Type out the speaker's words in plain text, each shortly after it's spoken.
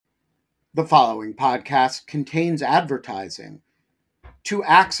The following podcast contains advertising. To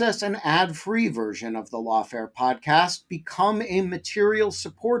access an ad-free version of the Lawfare podcast, become a material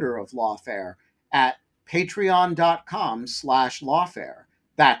supporter of Lawfare at patreon.com/lawfare.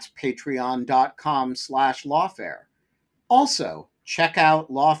 That's patreon.com/lawfare. Also, check out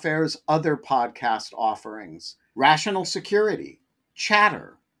Lawfare's other podcast offerings: Rational Security,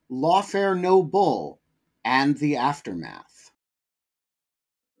 Chatter, Lawfare No Bull, and The Aftermath.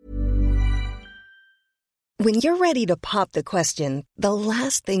 When you're ready to pop the question, the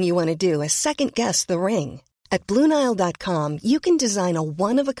last thing you want to do is second-guess the ring. At BlueNile.com, you can design a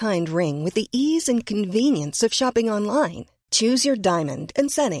one-of-a-kind ring with the ease and convenience of shopping online. Choose your diamond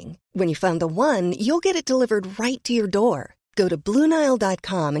and setting. When you find the one, you'll get it delivered right to your door. Go to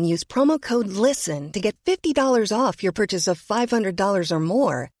BlueNile.com and use promo code LISTEN to get $50 off your purchase of $500 or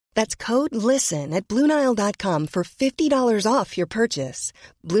more. That's code LISTEN at BlueNile.com for $50 off your purchase.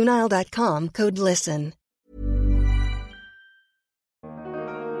 BlueNile.com, code LISTEN.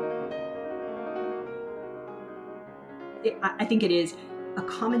 I think it is a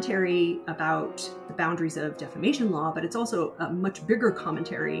commentary about the boundaries of defamation law, but it's also a much bigger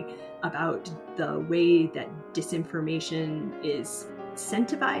commentary about the way that disinformation is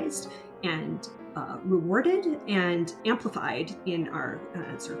incentivized and rewarded and amplified in our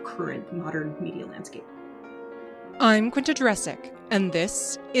sort of current modern media landscape. I'm Quinta Jurecic, and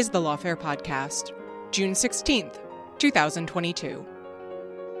this is the Lawfare Podcast, June 16th, 2022.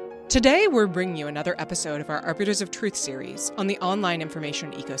 Today, we're bringing you another episode of our Arbiters of Truth series on the online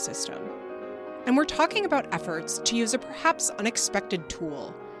information ecosystem. And we're talking about efforts to use a perhaps unexpected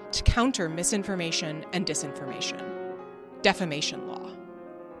tool to counter misinformation and disinformation: defamation law.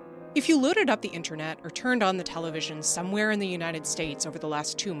 If you loaded up the internet or turned on the television somewhere in the United States over the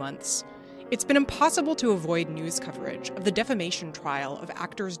last 2 months, it's been impossible to avoid news coverage of the defamation trial of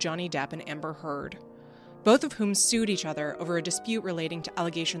actors Johnny Depp and Amber Heard, both of whom sued each other over a dispute relating to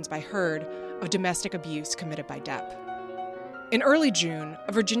allegations by Heard of domestic abuse committed by Depp. In early June,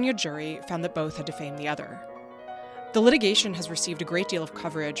 a Virginia jury found that both had defamed the other. The litigation has received a great deal of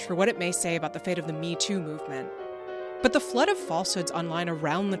coverage for what it may say about the fate of the Me Too movement. But the flood of falsehoods online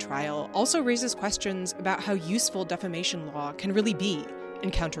around the trial also raises questions about how useful defamation law can really be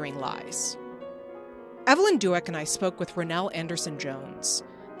in countering lies. Evelyn Dueck and I spoke with Ronelle Anderson-Jones,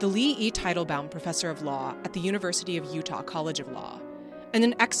 the Lee E. Teitelbaum Professor of Law at the University of Utah College of Law, and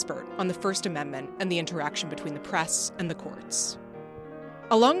an expert on the First Amendment and the interaction between the press and the courts.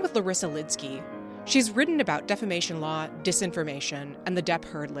 Along with Larissa Lidsky, she's written about defamation law, disinformation, and the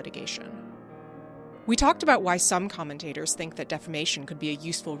Depp-Heard litigation. We talked about why some commentators think that defamation could be a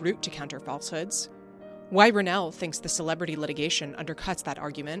useful route to counter falsehoods, why Ronelle thinks the celebrity litigation undercuts that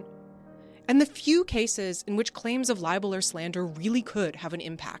argument, and the few cases in which claims of libel or slander really could have an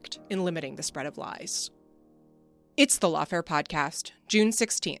impact in limiting the spread of lies. It's the Lawfare Podcast, June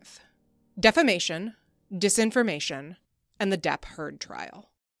 16th. Defamation, disinformation, and the Depp-Heard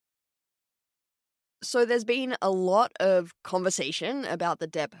trial. So there's been a lot of conversation about the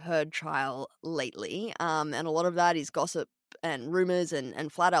Depp-Heard trial lately, and a lot of that is gossip and rumors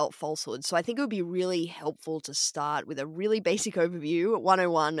and flat-out falsehoods. So I think it would be really helpful to start with a really basic overview,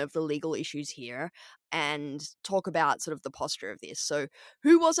 101 of the legal issues here, and talk about sort of the posture of this. So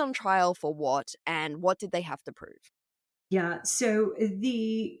who was on trial for what, and what did they have to prove? Yeah, so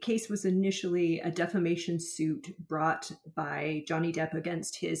the case was initially a defamation suit brought by Johnny Depp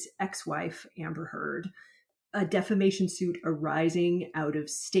against his ex-wife, Amber Heard, a defamation suit arising out of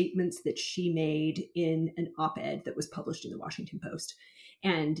statements that she made in an op-ed that was published in the Washington Post.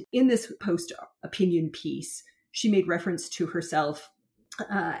 And in this Post opinion piece, she made reference to herself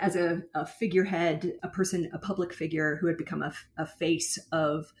as a figurehead, a person, a public figure who had become a face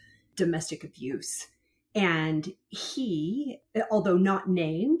of domestic abuse. And he, although not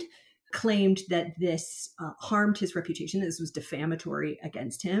named, claimed that this harmed his reputation. This was defamatory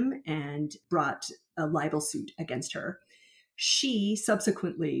against him and brought a libel suit against her. She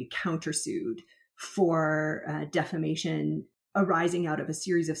subsequently countersued for defamation arising out of a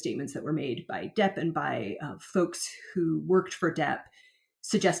series of statements that were made by Depp and by folks who worked for Depp,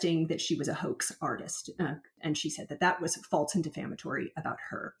 suggesting that she was a hoax artist. And she said that that was false and defamatory about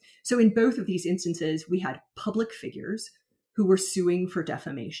her. So in both of these instances, we had public figures who were suing for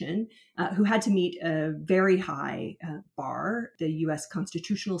defamation, who had to meet a very high bar. The U.S.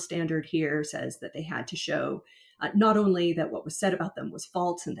 constitutional standard here says that they had to show not only that what was said about them was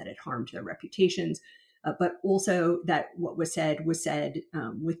false and that it harmed their reputations, but also that what was said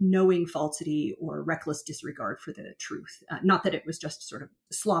with knowing falsity or reckless disregard for the truth. Not that it was just sort of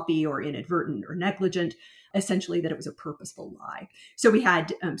sloppy or inadvertent or negligent, essentially that it was a purposeful lie. So we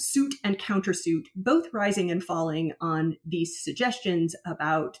had suit and countersuit both rising and falling on these suggestions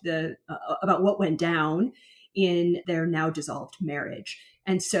about what went down in their now dissolved marriage.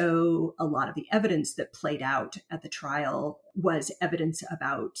 And so a lot of the evidence that played out at the trial was evidence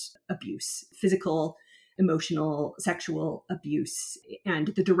about abuse, physical, emotional, sexual abuse, and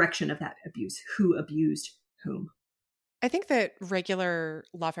the direction of that abuse, who abused whom. I think that regular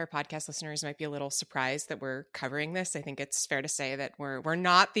Lawfare podcast listeners might be a little surprised that we're covering this. I think it's fair to say that we're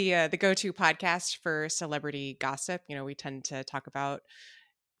not the go-to podcast for celebrity gossip. You know, we tend to talk about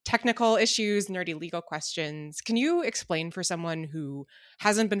technical issues, nerdy legal questions. Can you explain for someone who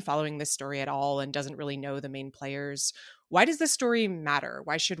hasn't been following this story at all and doesn't really know the main players, why does this story matter?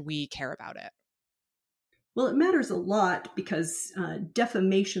 Why should we care about it? Well, it matters a lot because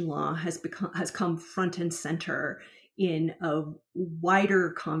defamation law has come front and center in a wider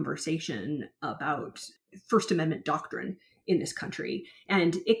conversation about First Amendment doctrine in this country.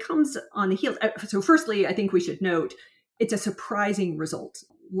 And it comes on the heels. So firstly, I think we should note it's a surprising result.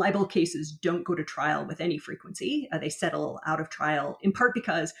 Libel cases don't go to trial with any frequency. They settle out of trial in part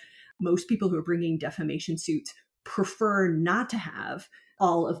because most people who are bringing defamation suits prefer not to have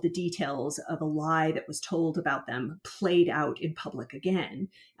all of the details of a lie that was told about them played out in public again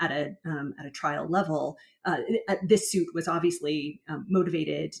at a trial level. This suit was obviously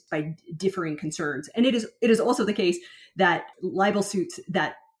motivated by differing concerns, and it is also the case that libel suits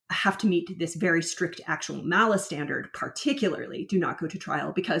that have to meet this very strict actual malice standard, particularly, do not go to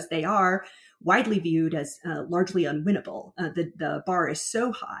trial because they are widely viewed as largely unwinnable. The bar is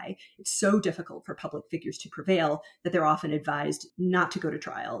so high, it's so difficult for public figures to prevail that they're often advised not to go to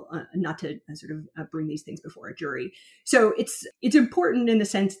trial, not to bring these things before a jury. So it's important in the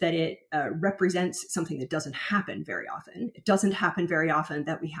sense that it represents something that doesn't happen very often. It doesn't happen very often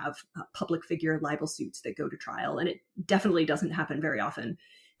that we have public figure libel suits that go to trial, and it definitely doesn't happen very often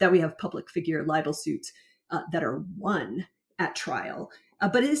that we have public figure libel suits that are won at trial.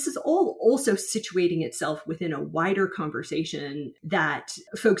 But this is all also situating itself within a wider conversation that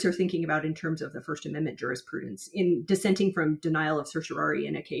folks are thinking about in terms of the First Amendment jurisprudence. In dissenting from denial of certiorari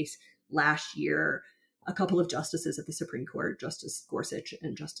in a case last year, a couple of justices of the Supreme Court, Justice Gorsuch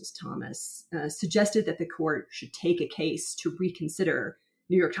and Justice Thomas, suggested that the court should take a case to reconsider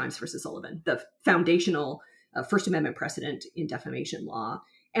New York Times versus Sullivan, the foundational First Amendment precedent in defamation law.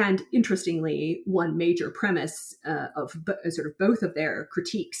 And interestingly, one major premise of both of their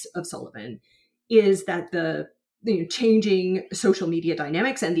critiques of Sullivan is that the changing social media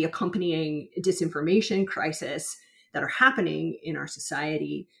dynamics and the accompanying disinformation crisis that are happening in our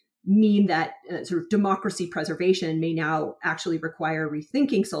society mean that democracy preservation may now actually require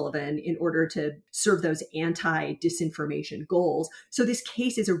rethinking Sullivan in order to serve those anti-disinformation goals. So this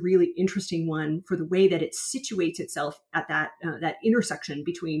case is a really interesting one for the way that it situates itself at that intersection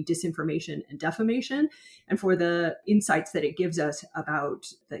between disinformation and defamation, and for the insights that it gives us about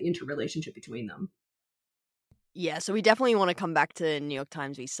the interrelationship between them. Yeah, so we definitely want to come back to New York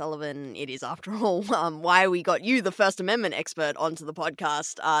Times v. Sullivan. It is, after all, why we got you, the First Amendment expert, onto the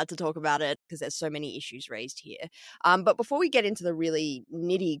podcast to talk about it, because there's so many issues raised here. But before we get into the really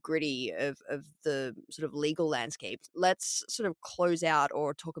nitty-gritty of the sort of legal landscape, let's sort of close out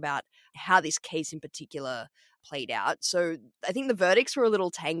or talk about how this case in particular played out. So I think the verdicts were a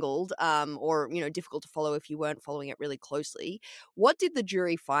little tangled or difficult to follow if you weren't following it really closely. What did the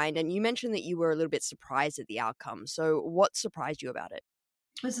jury find? And you mentioned that you were a little bit surprised at the outcome. So what surprised you about it?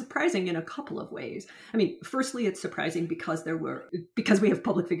 It's surprising in a couple of ways. I mean, firstly, it's surprising because we have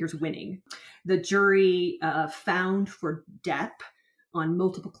public figures winning. The jury found for Depp on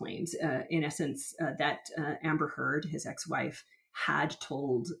multiple claims, in essence, that Amber Heard, his ex-wife, had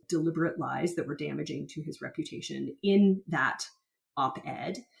told deliberate lies that were damaging to his reputation in that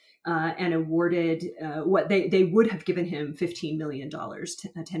op-ed, and awarded what they would have given him $15 million,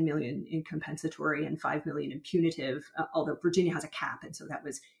 $10 million in compensatory and $5 million in punitive, although Virginia has a cap, and so that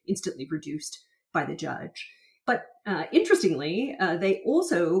was instantly reduced by the judge. But interestingly, they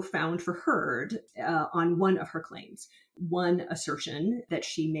also found for Heard on one of her claims, one assertion that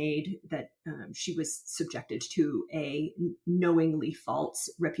she made that she was subjected to a knowingly false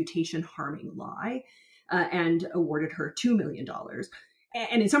reputation harming lie, and awarded her $2 million.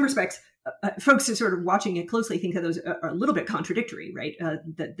 And in some respects, folks who sort of watching it closely think that those are a little bit contradictory, right?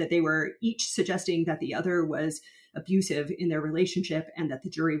 That they were each suggesting that the other was abusive in their relationship and that the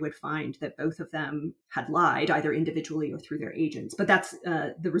jury would find that both of them had lied, either individually or through their agents. But that's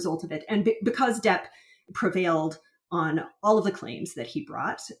the result of it. And because Depp prevailed on all of the claims that he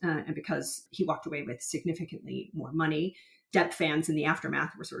brought. And because he walked away with significantly more money, Depp fans in the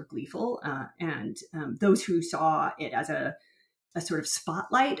aftermath were sort of gleeful. And those who saw it as a sort of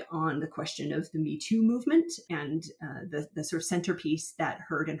spotlight on the question of the Me Too movement and the sort of centerpiece that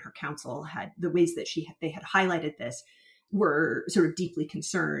Heard and her counsel had, the ways that they had highlighted this, were sort of deeply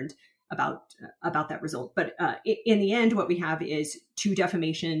concerned about that result. But in the end, what we have is two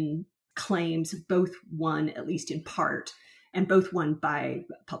defamation claims, both won, at least in part, and both won by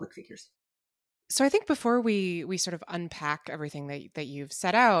public figures. So I think before we sort of unpack everything that you've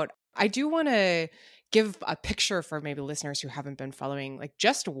set out, I do want to give a picture for maybe listeners who haven't been following, like,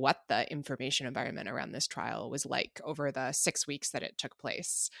 just what the information environment around this trial was like over the 6 weeks that it took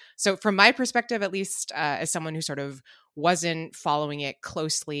place. So from my perspective, at least, as someone who sort of wasn't following it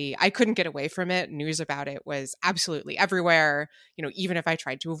closely, I couldn't get away from it. News about it was absolutely everywhere. You know, even if I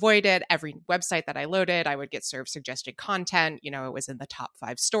tried to avoid it, every website that I loaded, I would get served suggested content. You know, it was in the top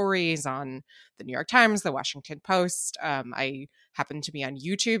 5 stories on the New York Times, the Washington Post. I happened to be on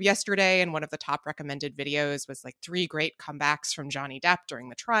YouTube yesterday, and one of the top recommended videos was like 3 great comebacks from Johnny Depp during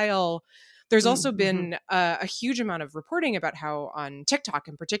the trial. There's also been a huge amount of reporting about how on TikTok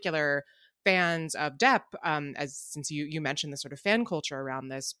in particular, fans of Depp, since you mentioned the sort of fan culture around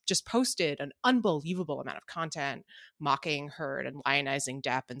this, just posted an unbelievable amount of content mocking Heard and lionizing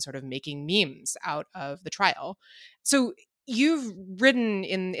Depp and sort of making memes out of the trial. So you've written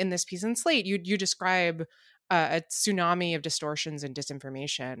in this piece in Slate, you describe a tsunami of distortions and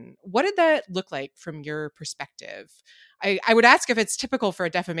disinformation. What did that look like from your perspective? I would ask if it's typical for a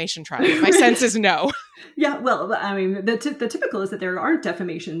defamation trial. My sense is no. Yeah, well, I mean, the typical is that there aren't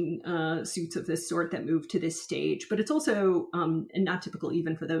defamation suits of this sort that move to this stage, but it's also not typical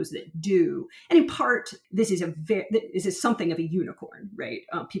even for those that do. And in part, this is something of a unicorn, right?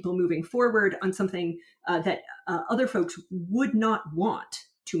 People moving forward on something that other folks would not want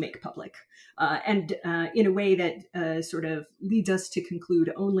to make public. And in a way that sort of leads us to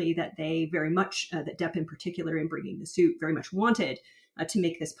conclude only that they very much, that Depp in particular in bringing the suit, very much wanted to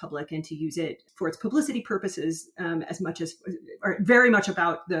make this public and to use it for its publicity purposes as much as, or very much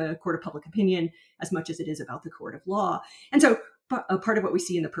about the court of public opinion as much as it is about the court of law. And so a part of what we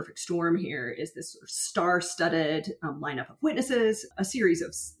see in The Perfect Storm here is this sort of star-studded lineup of witnesses, a series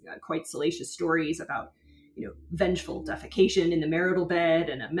of quite salacious stories about vengeful defecation in the marital bed,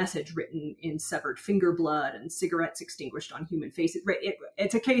 and a message written in severed finger blood, and cigarettes extinguished on human faces. Right?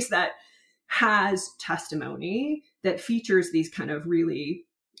 It's a case that has testimony that features these kind of really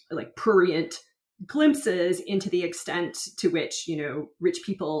like prurient glimpses into the extent to which, rich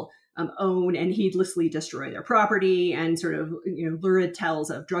people own and heedlessly destroy their property, and sort of, lurid tales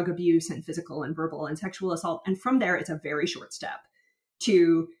of drug abuse and physical and verbal and sexual assault. And from there, it's a very short step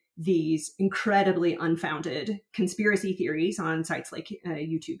to these incredibly unfounded conspiracy theories on sites like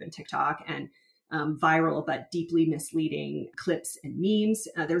YouTube and TikTok, and viral but deeply misleading clips and memes.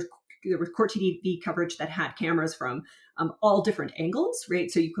 There was court TV coverage that had cameras from all different angles, right?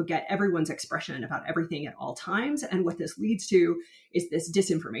 So you could get everyone's expression about everything at all times. And what this leads to is this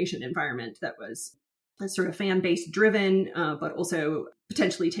disinformation environment that was sort of fan-base driven, but also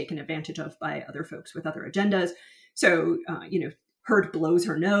potentially taken advantage of by other folks with other agendas. So, Heard blows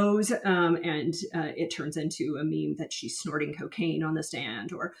her nose, and it turns into a meme that she's snorting cocaine on the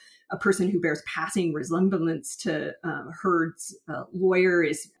stand, or a person who bears passing resemblance to Heard's lawyer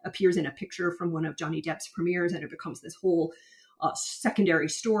appears in a picture from one of Johnny Depp's premieres, and it becomes this whole secondary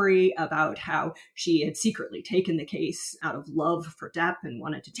story about how she had secretly taken the case out of love for Depp and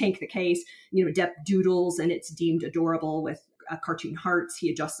wanted to tank the case. Depp doodles, and it's deemed adorable with cartoon hearts. He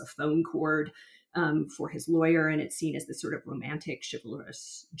adjusts a phone cord for his lawyer, and it's seen as this sort of romantic,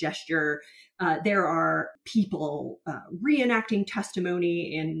 chivalrous gesture. There are people reenacting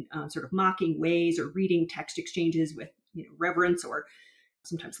testimony in sort of mocking ways, or reading text exchanges with reverence or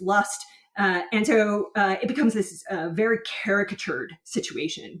sometimes lust. And so it becomes this very caricatured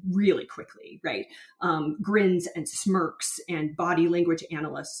situation really quickly, right? Grins and smirks and body language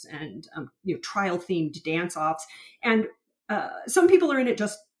analysts and trial-themed dance-offs. And some people are in it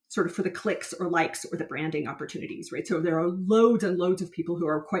just sort of for the clicks or likes or the branding opportunities, right? So there are loads and loads of people who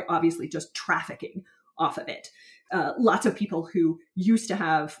are quite obviously just trafficking off of it. Lots of people who used to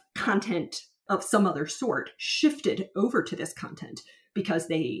have content of some other sort shifted over to this content because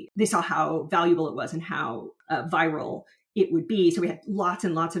they saw how valuable it was and how viral it would be. So we had lots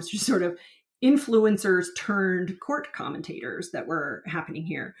and lots of just sort of influencers turned court commentators that were happening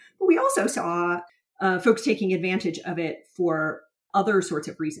here. But we also saw folks taking advantage of it for other sorts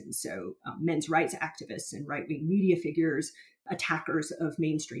of reasons. So men's rights activists and right-wing media figures attackers of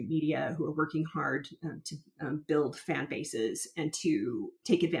mainstream media who are working hard to build fan bases and to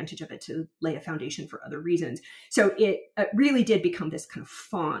take advantage of it to lay a foundation for other reasons. So it really did become this kind of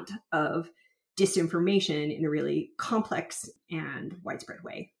font of disinformation in a really complex and widespread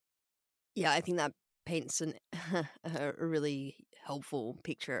way. Yeah, I think that paints a really helpful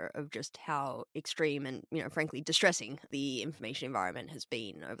picture of just how extreme and, frankly, distressing the information environment has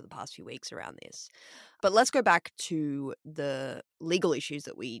been over the past few weeks around this. But let's go back to the legal issues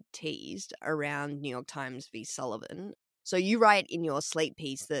that we teased around New York Times v. Sullivan. So you write in your Slate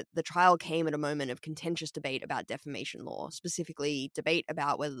piece that the trial came at a moment of contentious debate about defamation law, specifically debate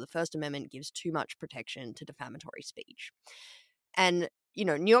about whether the First Amendment gives too much protection to defamatory speech. And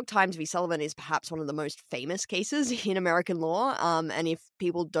New York Times v. Sullivan is perhaps one of the most famous cases in American law. And if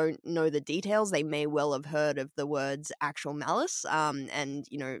people don't know the details, they may well have heard of the words actual malice and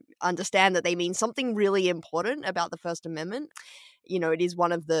understand that they mean something really important about the First Amendment. It is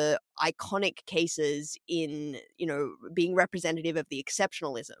one of the iconic cases in, being representative of the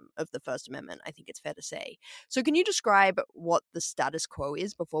exceptionalism of the First Amendment, I think it's fair to say. So can you describe what the status quo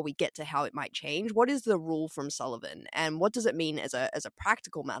is before we get to how it might change? What is the rule from Sullivan, and what does it mean as a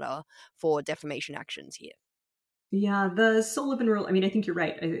practical matter for defamation actions here? Yeah, the Sullivan rule, I think you're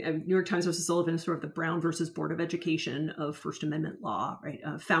right. New York Times versus Sullivan is sort of the Brown versus Board of Education of First Amendment law, right?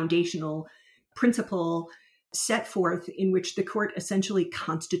 A foundational principle set forth in which the court essentially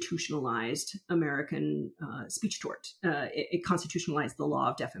constitutionalized American speech tort. It constitutionalized the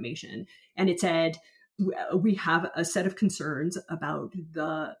law of defamation. And it said, we have a set of concerns about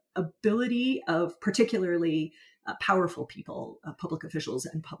the ability of particularly powerful people, public officials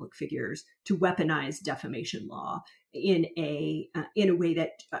and public figures, to weaponize defamation law in a way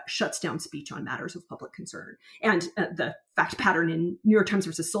that shuts down speech on matters of public concern. And the fact pattern in New York Times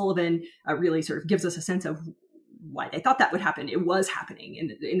versus Sullivan really sort of gives us a sense of why they thought that would happen. It was happening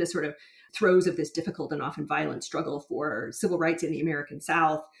in the sort of throes of this difficult and often violent struggle for civil rights in the American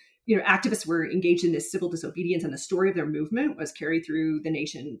South. Activists were engaged in this civil disobedience, and the story of their movement was carried through the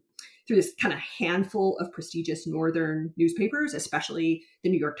nation through this kind of handful of prestigious northern newspapers, especially the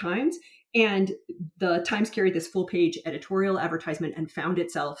New York Times. And the Times carried this full-page editorial advertisement and found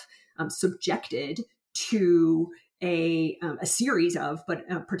itself subjected to a series of, but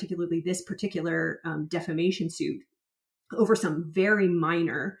particularly this particular defamation suit over some very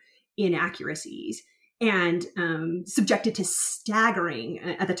minor inaccuracies, and subjected to staggering,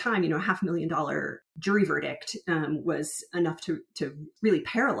 at the time, $500,000 jury verdict was enough to really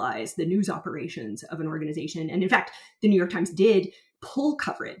paralyze the news operations of an organization. And in fact, the New York Times did pull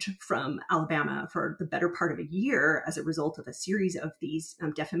coverage from Alabama for the better part of a year as a result of a series of these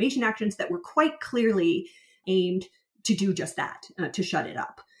defamation actions that were quite clearly aimed to do just that, to shut it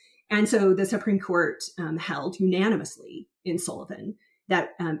up. And so the Supreme Court held unanimously in Sullivan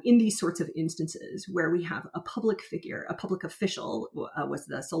that in these sorts of instances where we have a public figure, a public official was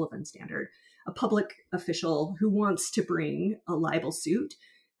the Sullivan standard, a public official who wants to bring a libel suit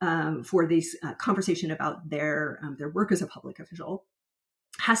for this conversation about their work as a public official,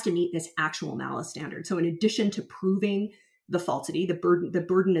 has to meet this actual malice standard. So in addition to proving the falsity, the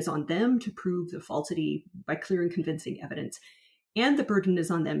burden is on them to prove the falsity by clear and convincing evidence. And the burden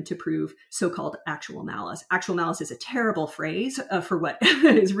is on them to prove so-called actual malice. Actual malice is a terrible phrase for what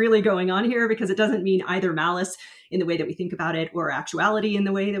is really going on here, because it doesn't mean either malice in the way that we think about it or actuality in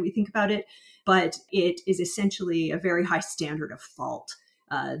the way that we think about it. But it is essentially a very high standard of fault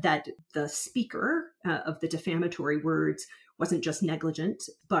that the speaker of the defamatory words wasn't just negligent,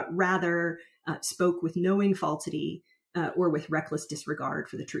 but rather spoke with knowing falsity or with reckless disregard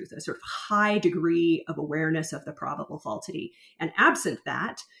for the truth, a sort of high degree of awareness of the probable falsity. And absent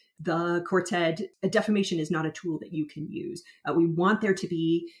that, the court said defamation is not a tool that you can use. We want there to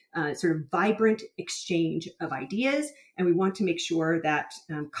be sort of vibrant exchange of ideas, and we want to make sure that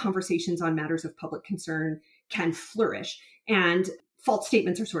conversations on matters of public concern can flourish. And false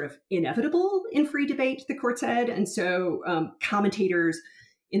statements are sort of inevitable in free debate, the court said. And so commentators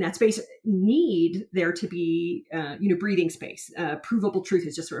in that space need there to be, breathing space. Provable truth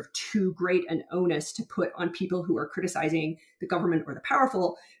is just sort of too great an onus to put on people who are criticizing the government or the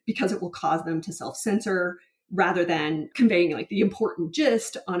powerful, because it will cause them to self-censor rather than conveying like the important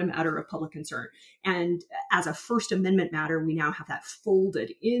gist on a matter of public concern. And as a First Amendment matter, we now have that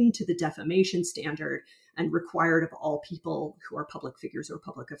folded into the defamation standard and required of all people who are public figures or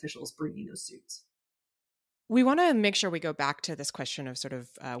public officials bringing those suits. We want to make sure we go back to this question of sort of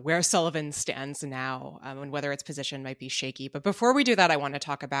where Sullivan stands now and whether its position might be shaky. But before we do that, I want to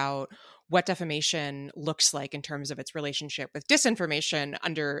talk about what defamation looks like in terms of its relationship with disinformation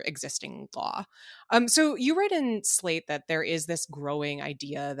under existing law. So you write in Slate that there is this growing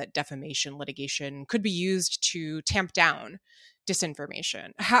idea that defamation litigation could be used to tamp down disinformation.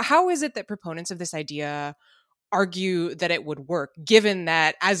 How is it that proponents of this idea argue that it would work, given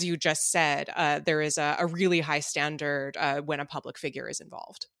that, as you just said, there is a really high standard when a public figure is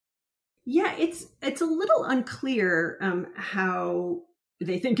involved? Yeah, it's a little unclear how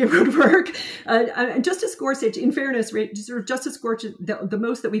they think it would work. Justice Gorsuch, in fairness, right, sort of Justice Gorsuch, the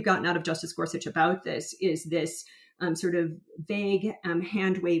most that we've gotten out of Justice Gorsuch about this is this sort of vague,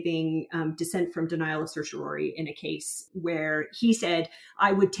 hand-waving dissent from denial of certiorari in a case where he said,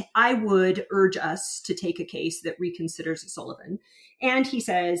 I would urge us to take a case that reconsiders Sullivan. And he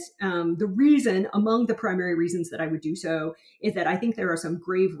says, the reason, among the primary reasons that I would do so, is that I think there are some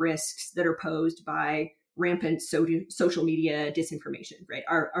grave risks that are posed by rampant social media disinformation, right?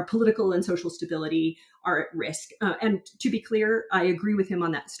 Our political and social stability are at risk. And to be clear, I agree with him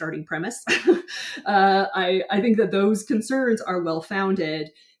on that starting premise. I think that those concerns are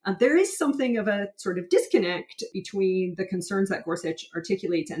well-founded. There is something of a sort of disconnect between the concerns that Gorsuch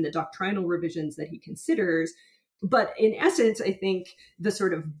articulates and the doctrinal revisions that he considers. But in essence, I think the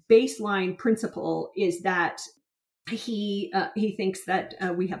sort of baseline principle is that he thinks that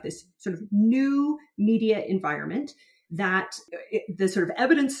we have this sort of new media environment that the sort of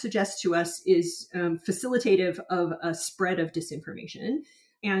evidence suggests to us is facilitative of a spread of disinformation,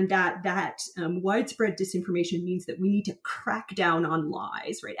 and that widespread disinformation means that we need to crack down on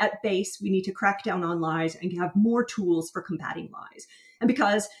lies, right? At base, we need to crack down on lies and have more tools for combating lies. And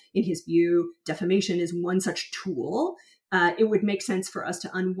because, in his view, defamation is one such tool, it would make sense for us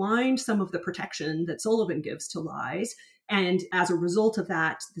to unwind some of the protection that Sullivan gives to lies. And as a result of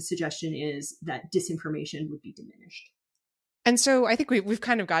that, the suggestion is that disinformation would be diminished. And so I think we've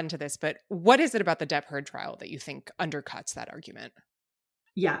kind of gotten to this, but what is it about the Depp-Heard trial that you think undercuts that argument?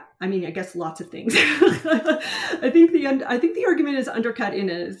 Yeah, I mean, I guess lots of things. I think the argument is undercut in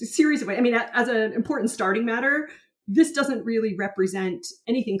a series of ways. I mean, as an important starting matter, this doesn't really represent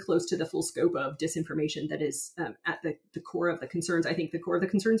anything close to the full scope of disinformation that is at the core of the concerns. I think the core of the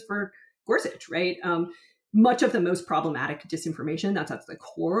concerns for Gorsuch, right? Much of the most problematic disinformation that's at the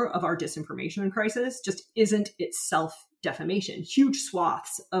core of our disinformation crisis just isn't itself defamation. Huge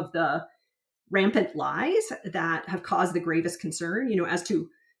swaths of the rampant lies that have caused the gravest concern, as to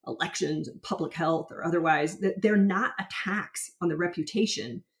elections and public health or otherwise, that they're not attacks on the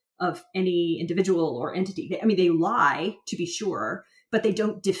reputation of any individual or entity. I mean, they lie, to be sure, but they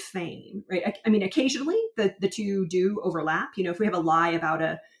don't defame, right? I mean, occasionally the two do overlap. If we have a lie about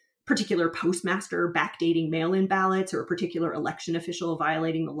a particular postmaster backdating mail-in ballots, or a particular election official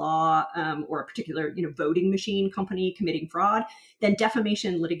violating the law, or a particular, voting machine company committing fraud, then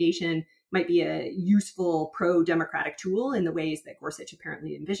defamation litigation might be a useful pro-democratic tool in the ways that Gorsuch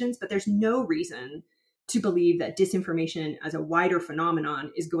apparently envisions. But there's no reason to believe that disinformation as a wider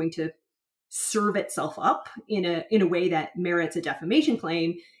phenomenon is going to serve itself up in a way that merits a defamation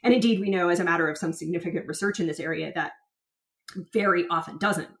claim. And indeed, we know, as a matter of some significant research in this area, that very often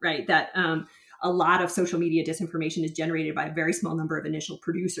doesn't, right? That a lot of social media disinformation is generated by a very small number of initial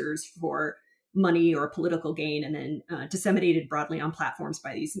producers for money or political gain, and then disseminated broadly on platforms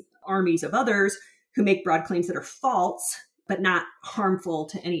by these armies of others who make broad claims that are false, but not harmful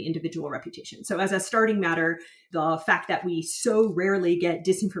to any individual reputation. So as a starting matter, the fact that we so rarely get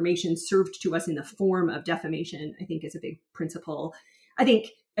disinformation served to us in the form of defamation, I think, is a big principle. I think,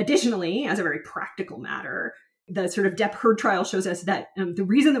 additionally, as a very practical matter, the sort of Depp-Heard trial shows us that the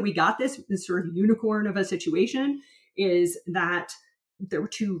reason that we got this sort of unicorn of a situation is that there were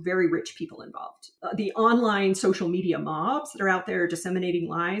two very rich people involved. The online social media mobs that are out there disseminating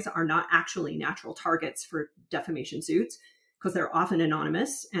lies are not actually natural targets for defamation suits, because they're often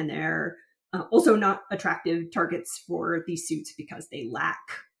anonymous, and they're also not attractive targets for these suits because they lack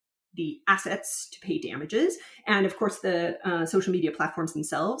the assets to pay damages. And of course, the social media platforms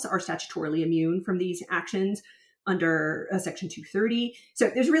themselves are statutorily immune from these actions under Section 230. So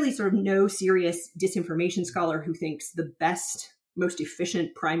there's really sort of no serious disinformation scholar who thinks the best, most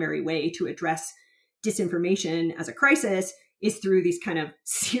efficient primary way to address disinformation as a crisis is through these kind of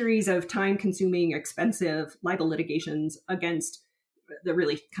series of time-consuming, expensive libel litigations against the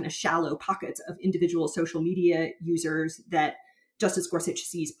really kind of shallow pockets of individual social media users that Justice Gorsuch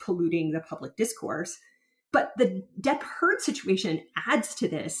sees polluting the public discourse. But the Depp-Heard situation adds to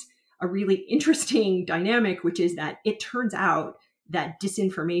this a really interesting dynamic, which is that it turns out that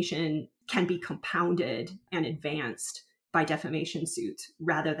disinformation can be compounded and advanced by defamation suits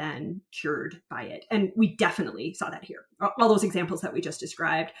rather than cured by it. And we definitely saw that here. All those examples that we just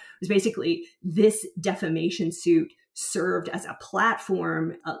described was basically this defamation suit served as a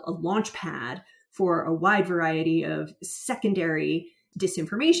platform, a launch pad for a wide variety of secondary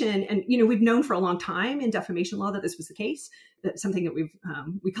disinformation. And, we've known for a long time in defamation law that this was the case. That's something that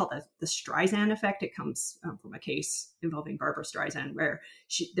we call the Streisand effect. It comes from a case involving Barbara Streisand, where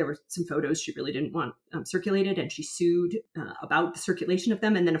there were some photos she really didn't want circulated, and she sued about the circulation of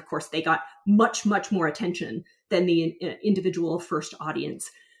them. And then, of course, they got much, much more attention than the individual first audience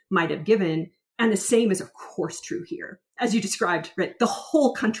might have given. And the same is, of course, true here. As you described, right, the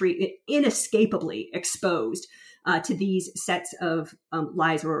whole country inescapably exposed to these sets of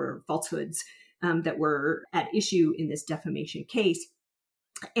lies or falsehoods that were at issue in this defamation case.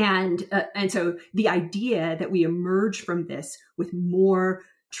 And so the idea that we emerge from this with more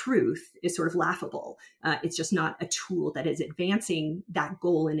truth is sort of laughable. It's just not a tool that is advancing that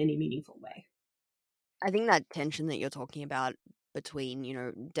goal in any meaningful way. I think that tension that you're talking about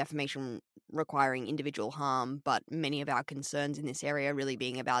between, defamation requiring individual harm, but many of our concerns in this area really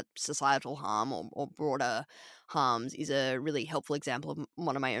being about societal harm or broader harms is a really helpful example of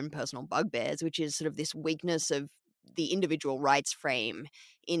one of my own personal bugbears, which is sort of this weakness of the individual rights frame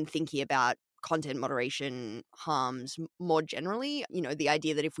in thinking about content moderation harms more generally. The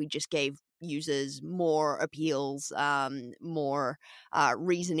idea that if we just gave users more appeals, more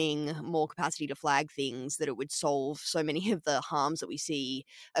reasoning, more capacity to flag things, that it would solve so many of the harms that we see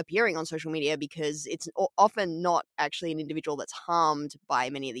appearing on social media, because it's often not actually an individual that's harmed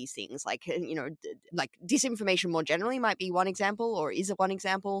by many of these things. Like, like disinformation more generally might be one example, or is one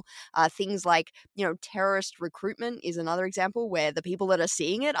example. Things like, terrorist recruitment is another example, where the people that are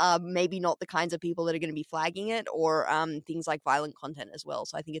seeing it are maybe not the kinds of people that are going to be flagging it, or things like violent content as well.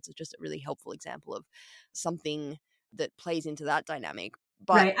 So I think it's just a really helpful example of something that plays into that dynamic.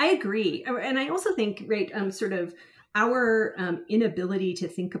 But right, I agree. And I also think, right, sort of our inability to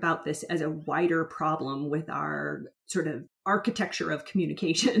think about this as a wider problem with our sort of architecture of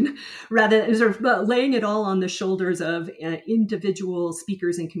communication, rather than sort of laying it all on the shoulders of individual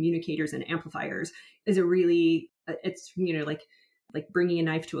speakers and communicators and amplifiers, is a really, it's, like bringing a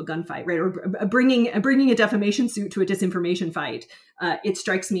knife to a gunfight, right? Or bringing a defamation suit to a disinformation fight. It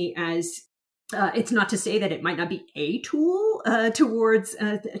strikes me as it's not to say that it might not be a tool towards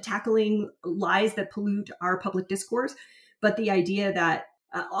tackling lies that pollute our public discourse, but the idea that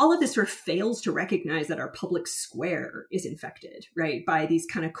all of this sort of fails to recognize that our public square is infected, right, by these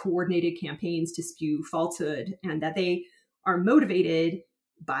kind of coordinated campaigns to spew falsehood, and that they are motivated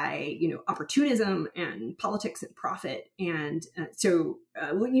by opportunism and politics and profit. And so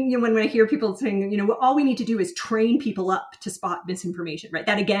when I hear people saying, all we need to do is train people up to spot misinformation, right?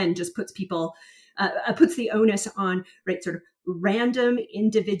 That again just puts people, puts the onus on, right, sort of random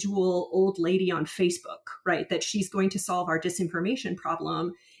individual old lady on Facebook, right, that she's going to solve our disinformation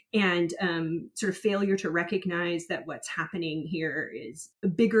problem. And sort of failure to recognize that what's happening here is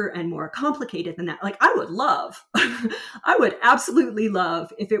bigger and more complicated than that. Like, I would love, I would absolutely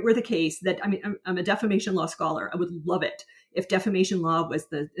love if it were the case that, I'm a defamation law scholar. I would love it if defamation law was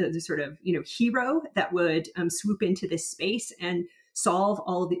the sort of, hero that would swoop into this space and solve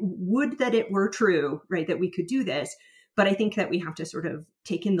all of the, would that it were true, right, that we could do this. But I think that we have to sort of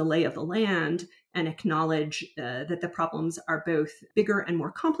take in the lay of the land and acknowledge that the problems are both bigger and more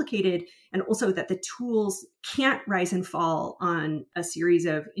complicated, and also that the tools can't rise and fall on a series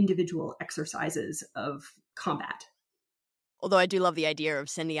of individual exercises of combat. Although I do love the idea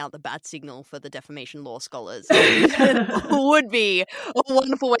of sending out the bat signal for the defamation law scholars. It would be a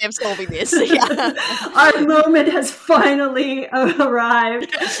wonderful way of solving this. Yeah. Our moment has finally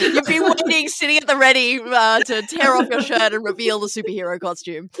arrived. You've been waiting, sitting at the ready to tear off your shirt and reveal the superhero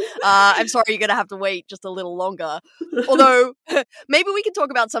costume. I'm sorry, you're going to have to wait just a little longer. Although, maybe we can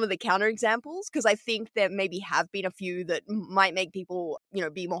talk about some of the counterexamples, because I think there maybe have been a few that might make people,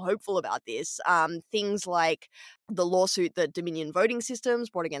 be more hopeful about this. Things like the lawsuit that Dominion Voting Systems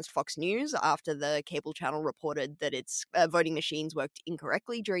brought against Fox News after the cable channel reported that its voting machines worked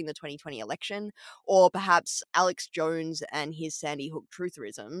incorrectly during the 2020 election, or perhaps Alex Jones and his Sandy Hook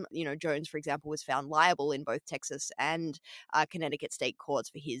trutherism. Jones, for example, was found liable in both Texas and Connecticut state courts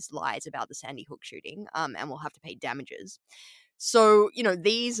for his lies about the Sandy Hook shooting, and will have to pay damages. So,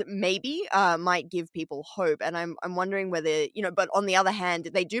 these maybe might give people hope. And I'm wondering whether, but on the other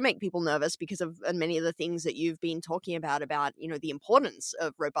hand, they do make people nervous because of many of the things that you've been talking about, the importance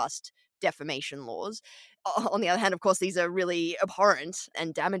of robust defamation laws. On the other hand, of course, these are really abhorrent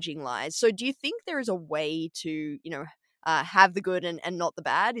and damaging lies. So do you think there is a way to, have the good and not the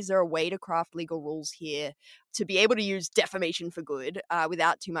bad? Is there a way to craft legal rules here to be able to use defamation for good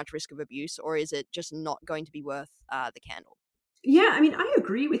without too much risk of abuse, or is it just not going to be worth the candle? Yeah, I mean, I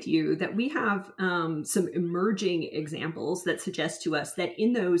agree with you that we have some emerging examples that suggest to us that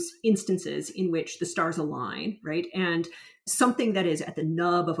in those instances in which the stars align, right, and something that is at the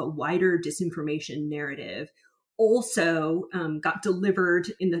nub of a wider disinformation narrative also got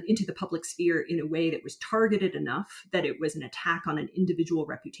delivered into the public sphere in a way that was targeted enough that it was an attack on an individual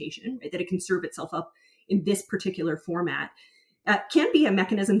reputation, right, that it can serve itself up in this particular format, can be a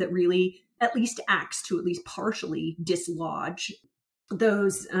mechanism that really at least acts to at least partially dislodge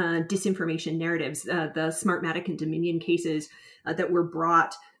those disinformation narratives. The Smartmatic and Dominion cases that were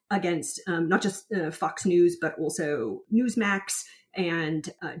brought against not just Fox News, but also Newsmax and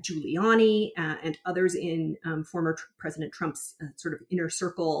Giuliani and others in former President Trump's sort of inner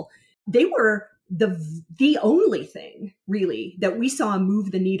circle. They were the only thing really that we saw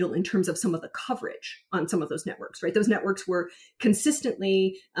move the needle in terms of some of the coverage on some of those networks, right? Those networks were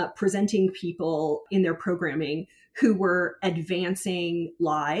consistently presenting people in their programming who were advancing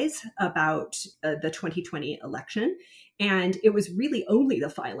lies about the 2020 election. And it was really only the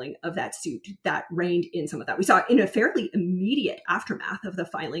filing of that suit that reined in some of that. We saw in a fairly immediate aftermath of the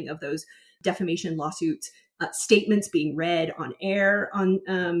filing of those defamation lawsuits, statements being read on air on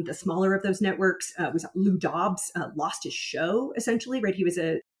the smaller of those networks. We saw Lou Dobbs lost his show, essentially, right? He was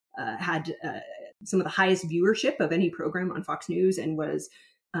had some of the highest viewership of any program on Fox News and was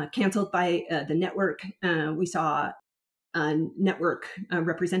canceled by the network. We saw network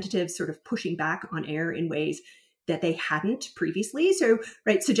representatives sort of pushing back on air in ways that they hadn't previously. So,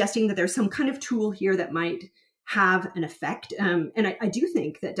 right, suggesting that there's some kind of tool here that might have an effect. And I do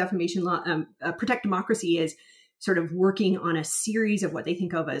think that defamation law, Protect Democracy, is sort of working on a series of what they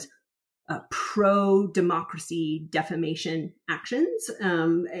think of as pro-democracy defamation actions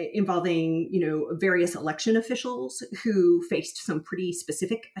involving, various election officials who faced some pretty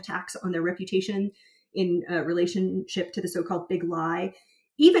specific attacks on their reputation in relationship to the so-called big lie.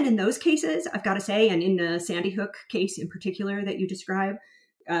 Even in those cases, I've got to say, and in the Sandy Hook case in particular that you describe,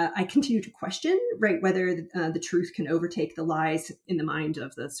 I continue to question, right, whether the truth can overtake the lies in the mind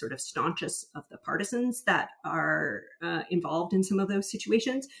of the sort of staunchest of the partisans that are involved in some of those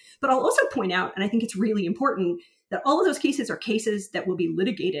situations. But I'll also point out, and I think it's really important, that all of those cases are cases that will be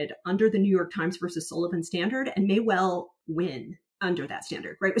litigated under the New York Times versus Sullivan standard and may well win under that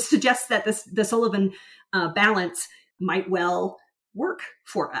standard, right? Which suggests that the Sullivan balance might well work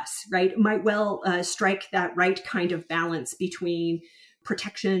for us, right? Might well strike that right kind of balance between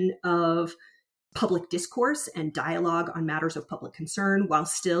protection of public discourse and dialogue on matters of public concern while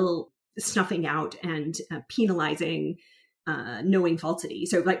still snuffing out and penalizing knowing falsity.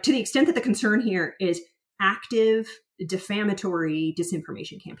 So, like, to the extent that the concern here is active defamatory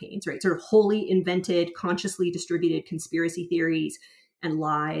disinformation campaigns, right? Sort of wholly invented, consciously distributed conspiracy theories and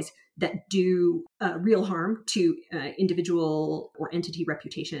lies that do real harm to individual or entity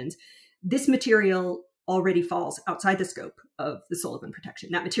reputations. This material already falls outside the scope of the Sullivan protection.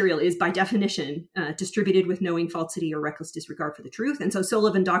 That material is, by definition, distributed with knowing falsity or reckless disregard for the truth. And so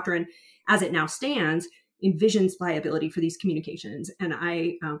Sullivan doctrine, as it now stands, envisions liability for these communications. And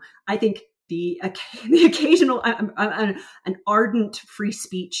I think the occasional, an ardent free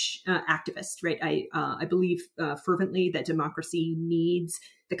speech activist, right? I believe fervently that democracy needs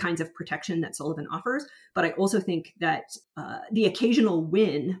the kinds of protection that Sullivan offers. But I also think that the occasional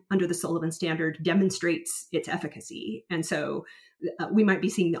win under the Sullivan standard demonstrates its efficacy. And so we might be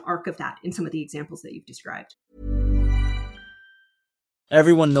seeing the arc of that in some of the examples that you've described.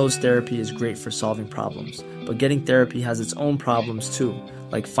 Everyone knows therapy is great for solving problems, but getting therapy has its own problems too,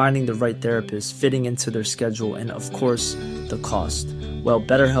 like finding the right therapist, fitting into their schedule, and of course, the cost. Well,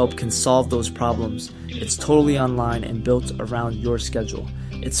 BetterHelp can solve those problems. It's totally online and built around your schedule.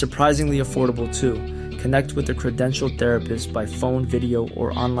 It's surprisingly affordable too. Connect with a credentialed therapist by phone, video,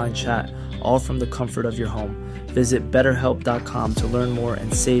 or online chat, all from the comfort of your home. Visit BetterHelp.com to learn more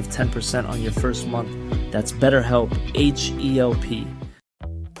and save 10% on your first month. That's BetterHelp, H-E-L-P.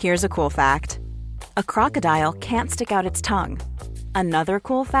 Here's a cool fact. A crocodile can't stick out its tongue. Another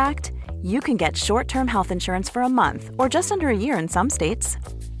cool fact, you can get short-term health insurance for a month or just under a year in some states.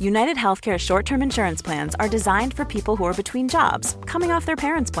 United Healthcare short-term insurance plans are designed for people who are between jobs, coming off their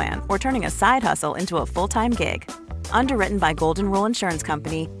parents' plan, or turning a side hustle into a full-time gig. Underwritten by Golden Rule Insurance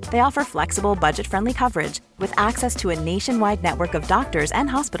Company, they offer flexible, budget-friendly coverage with access to a nationwide network of doctors and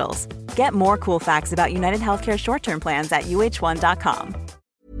hospitals. Get more cool facts about United Healthcare short-term plans at uh1.com.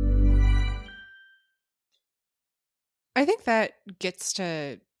 I think that gets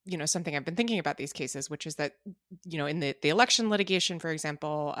to something I've been thinking about these cases, which is that, in the election litigation, for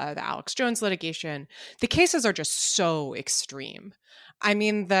example, the Alex Jones litigation, the cases are just so extreme. I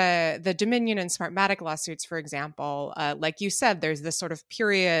mean, the Dominion and Smartmatic lawsuits, for example, like you said, there's this sort of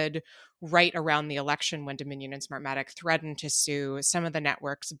period right around the election when Dominion and Smartmatic threatened to sue. Some of the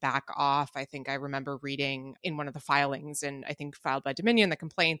networks back off. I think I remember reading in one of the filings, and I think filed by Dominion, the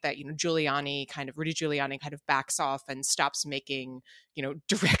complaint that, Rudy Giuliani kind of backs off and stops making,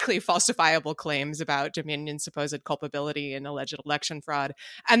 directly falsifiable claims about Dominion's supposed culpability in alleged election fraud.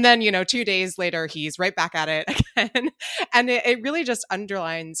 And then, 2 days later, he's right back at it again. And it really just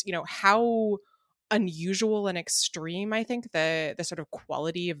underlines, how unusual and extreme I think the sort of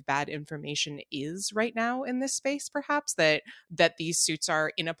quality of bad information is right now in this space, perhaps, that these suits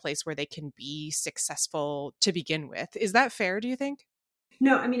are in a place where they can be successful to begin with. Is that fair, do you think?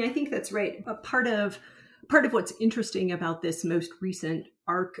 No, I mean, I think that's right. But part of what's interesting about this most recent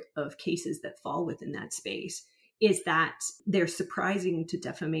arc of cases that fall within that space is that they're surprising to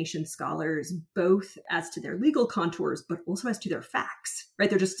defamation scholars, both as to their legal contours, but also as to their facts, right?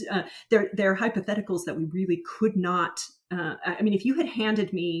 They're just, they're hypotheticals that we really could not, I mean, if you had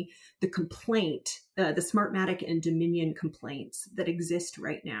handed me the complaint, the Smartmatic and Dominion complaints that exist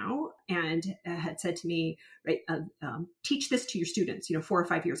right now, and had said to me, right, teach this to your students, 4 or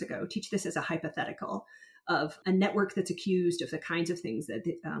 5 years ago, teach this as a hypothetical of a network that's accused of the kinds of things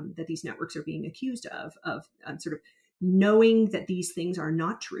that these networks are being accused of sort of knowing that these things are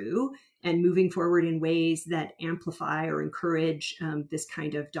not true and moving forward in ways that amplify or encourage this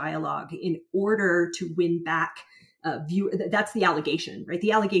kind of dialogue in order to win back view. That's the allegation, right?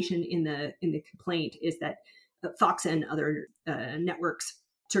 The allegation in the complaint is that Fox and other networks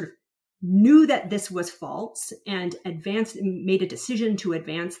sort of knew that this was false and made a decision to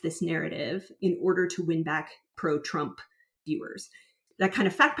advance this narrative in order to win back pro-Trump viewers. That kind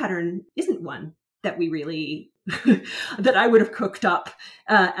of fact pattern isn't one that we really, that I would have cooked up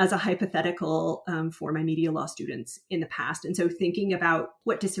as a hypothetical for my media law students in the past. And so thinking about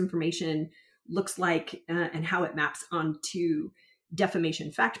what disinformation looks like and how it maps onto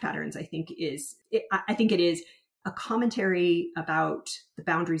defamation fact patterns, I think it is a commentary about the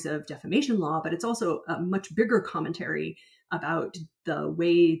boundaries of defamation law, but it's also a much bigger commentary about the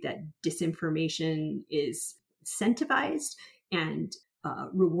way that disinformation is incentivized and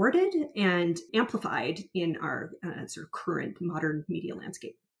rewarded and amplified in our sort of current modern media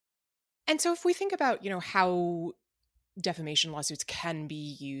landscape. And so if we think about, how defamation lawsuits can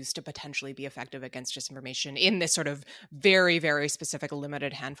be used to potentially be effective against disinformation in this sort of very, very specific,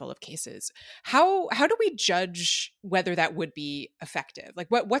 limited handful of cases, how do we judge whether that would be effective? Like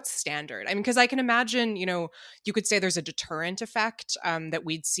what's standard? I mean, because I can imagine, you could say there's a deterrent effect, that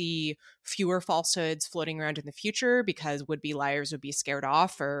we'd see fewer falsehoods floating around in the future because would-be liars would be scared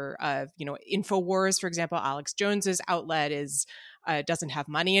off, or InfoWars, for example, Alex Jones's outlet doesn't have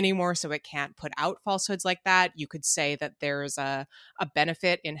money anymore, so it can't put out falsehoods like that. You could say that there's a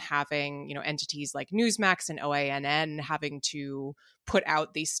benefit in having, entities like Newsmax and OANN having to put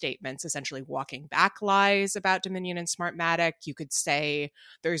out these statements, essentially walking back lies about Dominion and Smartmatic. You could say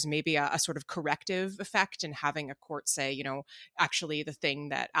there's maybe a sort of corrective effect in having a court say, actually the thing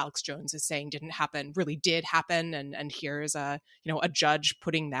that Alex Jones is saying didn't happen really did happen, and here's a judge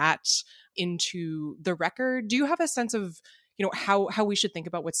putting that into the record. Do you have a sense of how we should think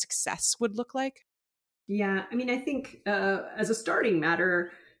about what success would look like? Yeah, I mean, I think as a starting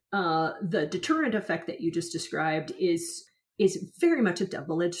matter, the deterrent effect that you just described is very much a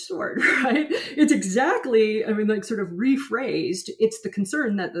double-edged sword, right? It's exactly, sort of rephrased. It's the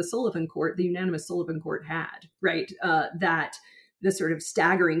concern that the unanimous Sullivan Court had, right? That the sort of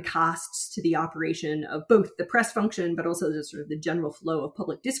staggering costs to the operation of both the press function, but also the sort of the general flow of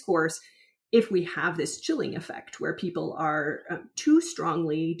public discourse, if we have this chilling effect where people are too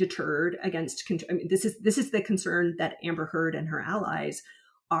strongly deterred against, this is the concern that Amber Heard and her allies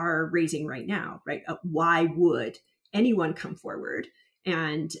are raising right now, right? Why would anyone come forward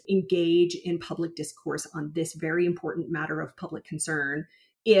and engage in public discourse on this very important matter of public concern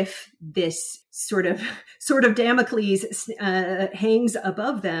if this sort of Damocles hangs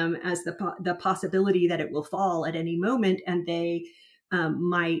above them as the possibility that it will fall at any moment, and they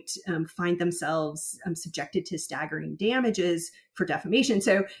might find themselves subjected to staggering damages for defamation.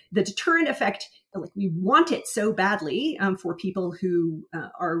 So the deterrent effect, we want it so badly for people who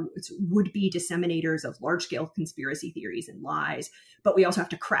are would-be disseminators of large-scale conspiracy theories and lies, but we also have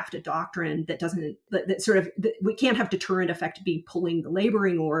to craft a doctrine we can't have deterrent effect be pulling the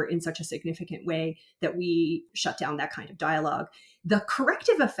laboring oar in such a significant way that we shut down that kind of dialogue. The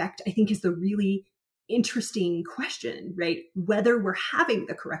corrective effect, I think, is the really interesting question, right? Whether we're having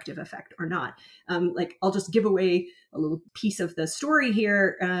the corrective effect or not. I'll just give away a little piece of the story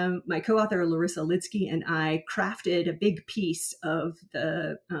here. My co-author Larissa Lidsky and I crafted a big piece of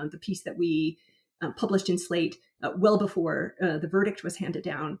the piece that we published in Slate well before the verdict was handed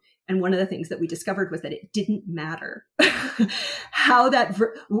down. And one of the things that we discovered was that it didn't matter how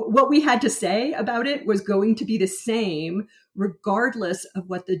what we had to say about it was going to be the same, regardless of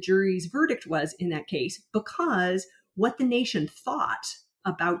what the jury's verdict was in that case, because what the nation thought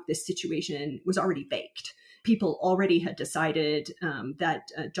about this situation was already baked. People already had decided that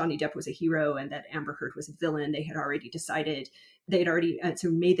Johnny Depp was a hero and that Amber Heard was a villain. They had already decided,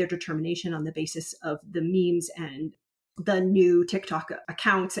 made their determination on the basis of the memes and the new TikTok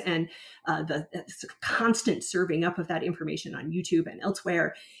accounts and the sort of constant serving up of that information on YouTube and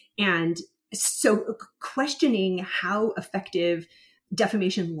elsewhere. And so questioning how effective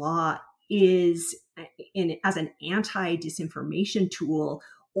defamation law is as an anti-disinformation tool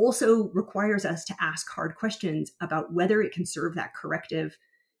also requires us to ask hard questions about whether it can serve that corrective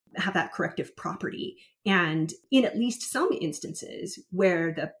property. And in at least some instances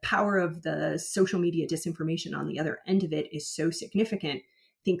where the power of the social media disinformation on the other end of it is so significant,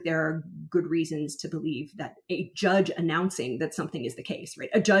 I think there are good reasons to believe that a judge announcing that something is the case, right?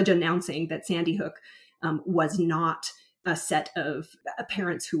 A judge announcing that Sandy Hook was not a set of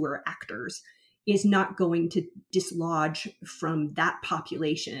parents who were actors is not going to dislodge from that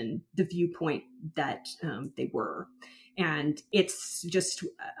population the viewpoint that they were. And it's just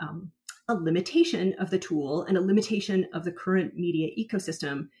a limitation of the tool and a limitation of the current media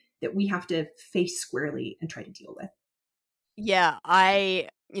ecosystem that we have to face squarely and try to deal with. Yeah, I,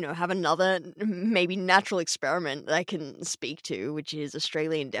 have another maybe natural experiment that I can speak to, which is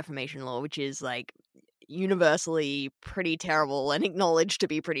Australian defamation law, which is like universally pretty terrible and acknowledged to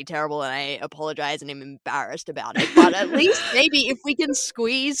be pretty terrible, and I apologize and I'm embarrassed about it, but at least maybe if we can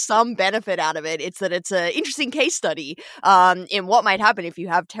squeeze some benefit out of it, it's that it's an interesting case study in what might happen if you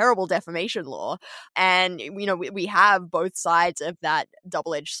have terrible defamation law. And we have both sides of that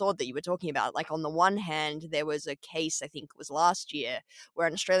double-edged sword that you were talking about. Like, on the one hand, there was a case, I think it was last year, where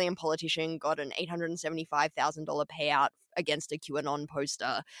an Australian politician got an $875,000 payout against a QAnon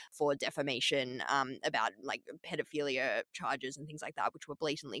poster for defamation about like pedophilia charges and things like that, which were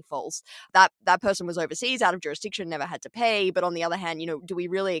blatantly false. That person was overseas, out of jurisdiction, never had to pay. But on the other hand, do we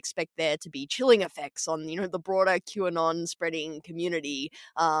really expect there to be chilling effects on the broader QAnon spreading community,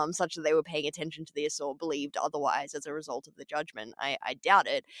 such that they were paying attention to this or believed otherwise as a result of the judgment? I doubt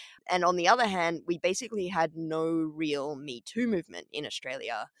it. And on the other hand, we basically had no real Me Too movement in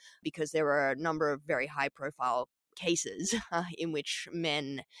Australia because there were a number of very high profile cases in which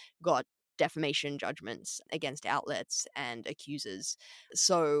men got defamation judgments against outlets and accusers.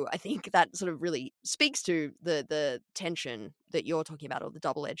 So I think that sort of really speaks to the tension that you're talking about, or the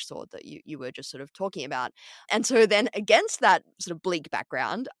double-edged sword that you were just sort of talking about. And so then against that sort of bleak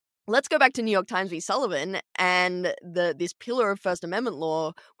background, let's go back to New York Times v. Sullivan and this pillar of First Amendment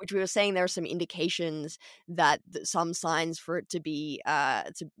law, which we were saying there are some indications that some signs for it to be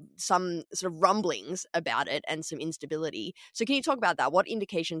some sort of rumblings about it and some instability. So can you talk about that? What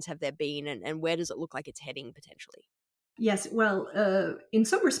indications have there been, and where does it look like it's heading potentially? Yes, well, in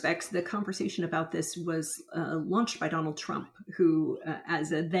some respects, the conversation about this was launched by Donald Trump, who,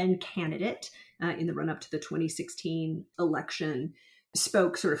 as a then candidate in the run-up to the 2016 election,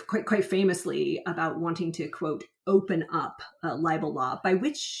 spoke sort of quite famously about wanting to, quote, open up libel law, by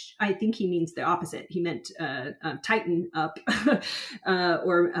which I think he means the opposite. He meant tighten up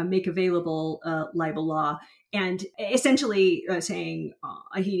or make available libel law. And essentially saying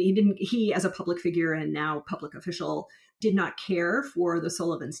he as a public figure and now public official did not care for the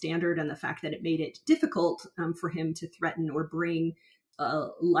Sullivan Standard and the fact that it made it difficult for him to threaten or bring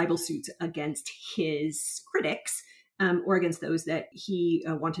libel suits against his critics, or against those that he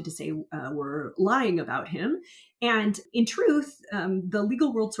wanted to say were lying about him. And in truth, the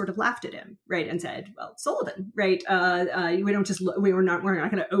legal world sort of laughed at him, right, and said, "Well, Sullivan, right? We're not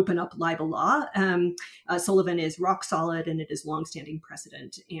going to open up libel law. Sullivan is rock solid, and it is longstanding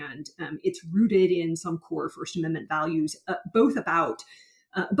precedent, and it's rooted in some core First Amendment values, both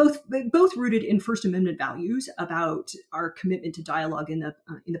rooted in First Amendment values about our commitment to dialogue in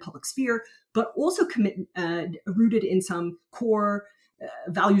the public sphere, but also rooted in some core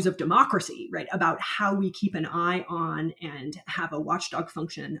values of democracy, right? About how we keep an eye on and have a watchdog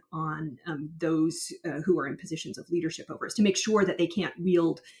function on those who are in positions of leadership over us, to make sure that they can't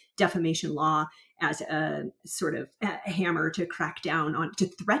wield defamation law as a sort of a hammer to crack down on, to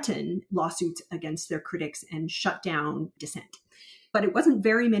threaten lawsuits against their critics and shut down dissent." But it wasn't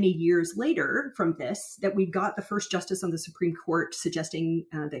very many years later from this that we got the first justice on the Supreme Court suggesting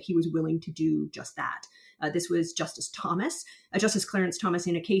that he was willing to do just that. This was Justice Clarence Thomas,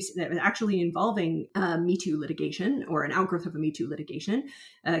 in a case that was actually involving Me Too litigation, or an outgrowth of a Me Too litigation,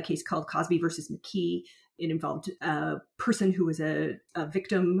 a case called Cosby versus McKee. It involved a person who was a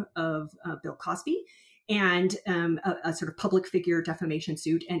victim of Bill Cosby, and a sort of public figure defamation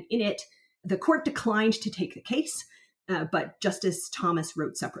suit. And in it, the court declined to take the case. But Justice Thomas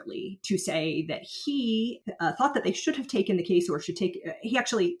wrote separately to say that he thought that they should have taken the case, or should take. He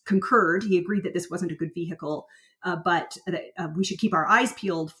actually concurred. He agreed that this wasn't a good vehicle, but that we should keep our eyes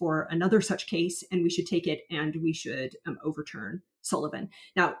peeled for another such case, and we should take it, and we should overturn Sullivan.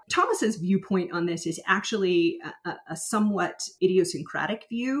 Now, Thomas's viewpoint on this is actually a somewhat idiosyncratic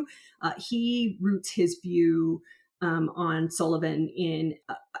view. He roots his view on Sullivan in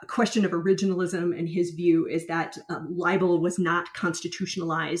a question of originalism, and his view is that libel was not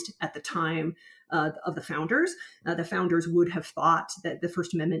constitutionalized at the time of the founders. The founders would have thought that the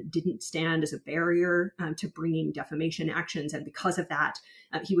First Amendment didn't stand as a barrier to bringing defamation actions, and because of that,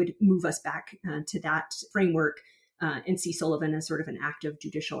 he would move us back to that framework and see Sullivan as sort of an act of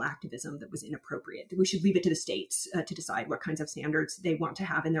judicial activism that was inappropriate. We should leave it to the states to decide what kinds of standards they want to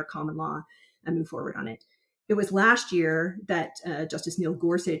have in their common law and move forward on it. It was last year that Justice Neil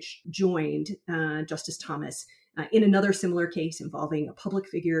Gorsuch joined Justice Thomas in another similar case involving a public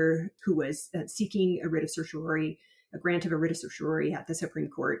figure who was seeking a writ of certiorari, a grant of a writ of certiorari at the Supreme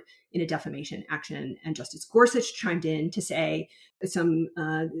Court in a defamation action. And Justice Gorsuch chimed in to say some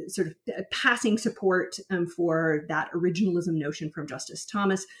sort of passing support for that originalism notion from Justice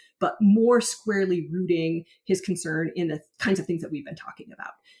Thomas, but more squarely rooting his concern in the kinds of things that we've been talking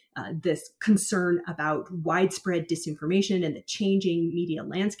about. This concern about widespread disinformation and the changing media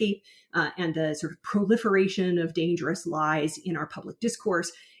landscape and the sort of proliferation of dangerous lies in our public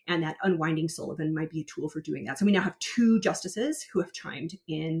discourse, and that unwinding Sullivan might be a tool for doing that. So we now have two justices who have chimed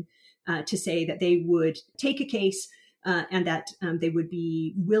in to say that they would take a case and that they would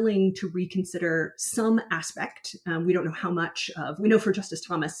be willing to reconsider some aspect. We don't know how much of, we know for Justice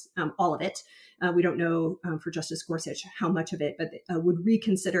Thomas, all of it. We don't know for Justice Gorsuch how much of it, but would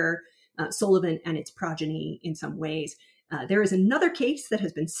reconsider Sullivan and its progeny in some ways. There is another case that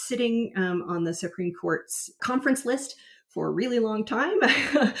has been sitting on the Supreme Court's conference list for a really long time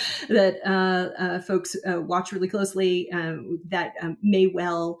that folks watch really closely that may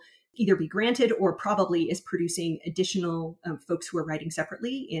well either be granted or probably is producing additional folks who are writing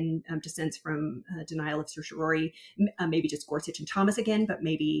separately in dissents from denial of certiorari, maybe just Gorsuch and Thomas again, but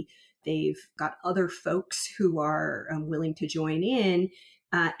maybe they've got other folks who are willing to join in.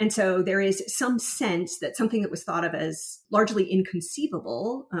 And so there is some sense that something that was thought of as largely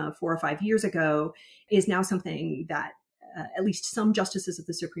inconceivable 4 or 5 years ago is now something that at least some justices of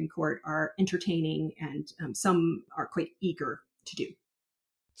the Supreme Court are entertaining, and some are quite eager to do.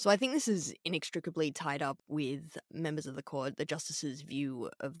 So I think this is inextricably tied up with members of the court, the justices'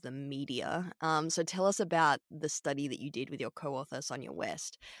 view of the media. So tell us about the study that you did with your co-author, Sonia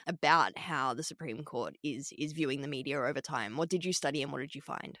West, about how the Supreme Court is viewing the media over time. What did you study and what did you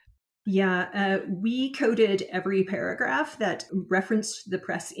find? Yeah, we coded every paragraph that referenced the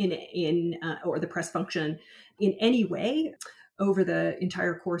press or the press function in any way over the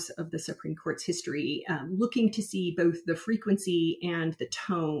entire course of the Supreme Court's history, looking to see both the frequency and the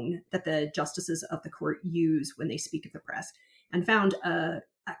tone that the justices of the court use when they speak of the press, and found a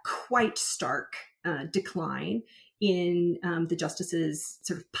quite stark decline in the justices'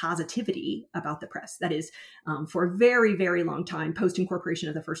 sort of positivity about the press. That is, for a very, very long time, post-incorporation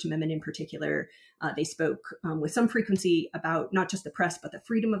of the First Amendment in particular, they spoke with some frequency about not just the press, but the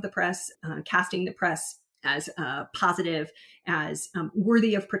freedom of the press, casting the press as positive, as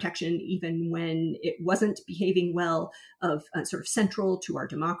worthy of protection, even when it wasn't behaving well, of sort of central to our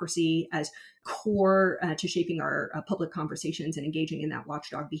democracy, as core to shaping our public conversations and engaging in that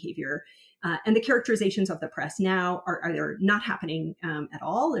watchdog behavior. And the characterizations of the press now are either not happening at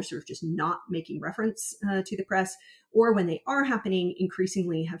all, they're sort of just not making reference to the press, or when they are happening,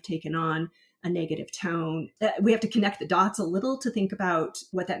 increasingly have taken on a negative tone. We have to connect the dots a little to think about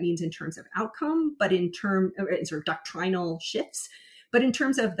what that means in terms of outcome, but in sort of doctrinal shifts. But in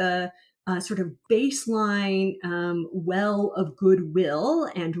terms of the sort of baseline well of goodwill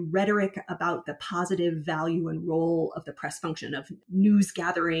and rhetoric about the positive value and role of the press function, of news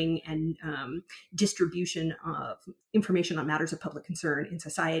gathering and distribution of information on matters of public concern in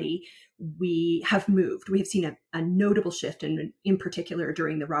society, we have moved. We have seen a notable shift, and in particular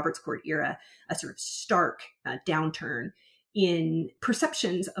during the Roberts Court era, a sort of stark downturn in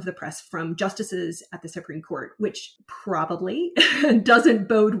perceptions of the press from justices at the Supreme Court, which probably doesn't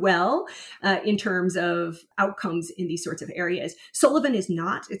bode well in terms of outcomes in these sorts of areas. Sullivan is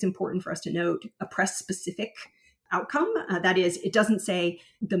not, it's important for us to note, a press-specific outcome. That is, it doesn't say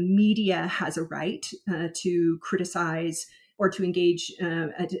the media has a right to criticize or to engage,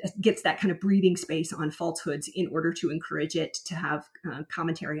 gets that kind of breathing space on falsehoods in order to encourage it to have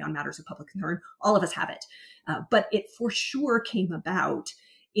commentary on matters of public concern. All of us have it. But it for sure came about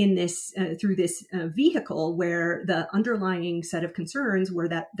in this through this vehicle where the underlying set of concerns were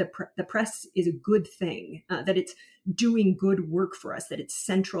that the press is a good thing, that it's doing good work for us, that it's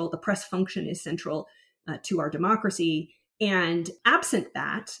central, the press function is central to our democracy. And absent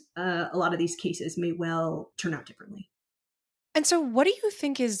that, a lot of these cases may well turn out differently. And so what do you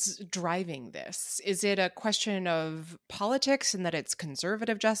think is driving this? Is it a question of politics and that it's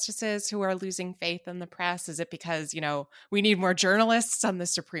conservative justices who are losing faith in the press? Is it because, we need more journalists on the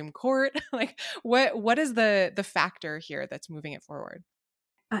Supreme Court? Like, what is the factor here that's moving it forward?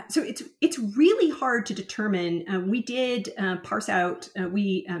 So it's really hard to determine. We did parse out,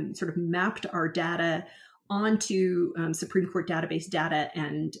 we sort of mapped our data onto Supreme Court database data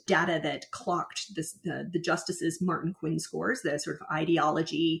and data that clocked the justices' Martin Quinn scores, the sort of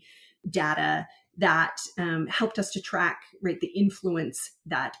ideology data that helped us to track the influence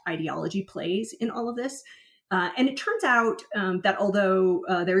that ideology plays in all of this. And it turns out that although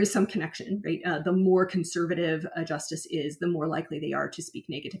there is some connection, the more conservative a justice is, the more likely they are to speak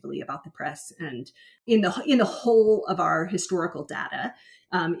negatively about the press. And in the whole of our historical data,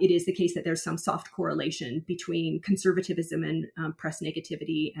 it is the case that there's some soft correlation between conservatism and press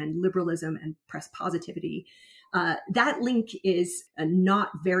negativity and liberalism and press positivity. That link is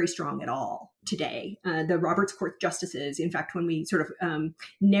not very strong at all today. The Roberts Court justices, in fact, when we sort of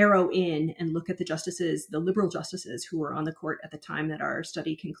narrow in and look at the justices, the liberal justices who were on the court at the time that our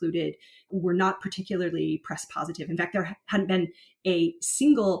study concluded, were not particularly press positive. In fact, there hadn't been a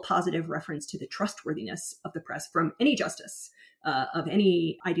single positive reference to the trustworthiness of the press from any justice of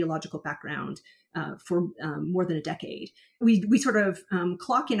any ideological background for more than a decade. We sort of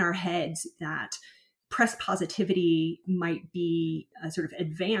clock in our heads that press positivity might be sort of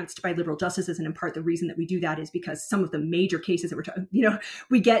advanced by liberal justices. And in part, the reason that we do that is because some of the major cases that we're talking,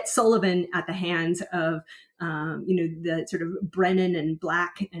 we get Sullivan at the hands of, the sort of Brennan and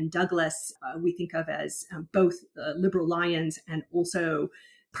Black and Douglas, we think of as both liberal lions and also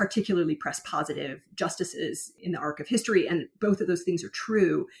particularly press positive justices in the arc of history. And both of those things are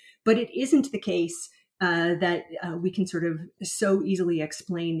true, but it isn't the case that we can sort of so easily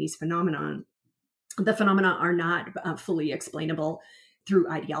explain these phenomena. The phenomena are not fully explainable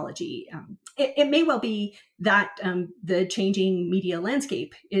through ideology. It may well be that the changing media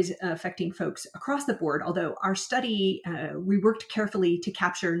landscape is affecting folks across the board, although our study, we worked carefully to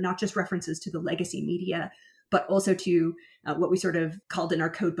capture not just references to the legacy media, but also to what we sort of called in our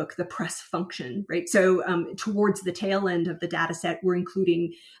code book, the press function, right? So towards the tail end of the data set, we're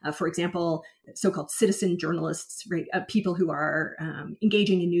including, for example, so-called citizen journalists, right? People who are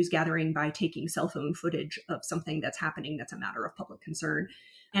engaging in news gathering by taking cell phone footage of something that's happening that's a matter of public concern.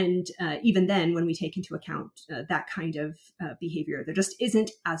 And even then, when we take into account that kind of behavior, there just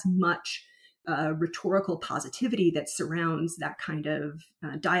isn't as much rhetorical positivity that surrounds that kind of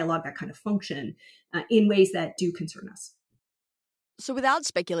dialogue, that kind of function in ways that do concern us. So without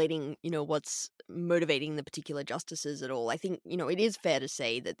speculating, what's motivating the particular justices at all, I think, it is fair to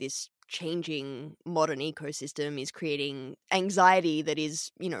say that this changing modern ecosystem is creating anxiety that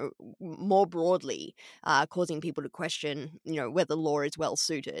is, more broadly causing people to question, whether law is well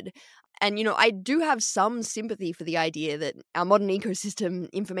suited. And, I do have some sympathy for the idea that our modern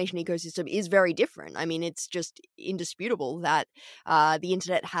ecosystem, information ecosystem, is very different. I mean, it's just indisputable that the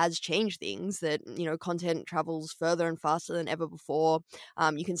internet has changed things, that, content travels further and faster than ever before.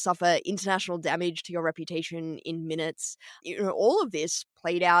 You can suffer international damage to your reputation in minutes. All of this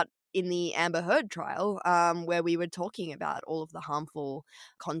played out in the Amber Heard trial, where we were talking about all of the harmful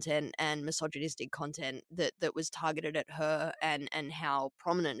content and misogynistic content that was targeted at her and how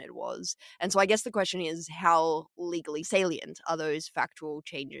prominent it was. And so I guess the question is, how legally salient are those factual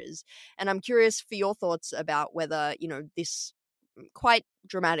changes? And I'm curious for your thoughts about whether, this quite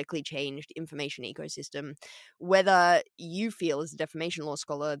dramatically changed information ecosystem, whether you feel as a defamation law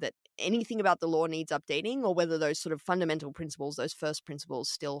scholar that anything about the law needs updating, or whether those sort of fundamental principles, those first principles,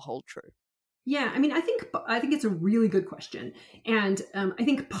 still hold true. Yeah, I mean, I think it's a really good question. And I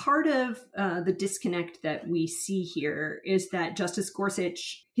think part of the disconnect that we see here is that Justice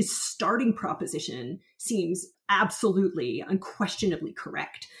Gorsuch, his starting proposition seems absolutely, unquestionably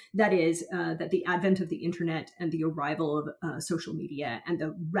correct. That is, that the advent of the internet and the arrival of social media and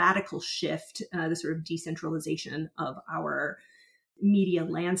the radical shift, the sort of decentralization of our media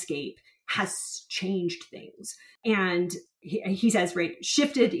landscape has changed things. And he says, right,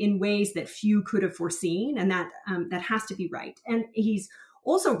 shifted in ways that few could have foreseen. And that has to be right. And he's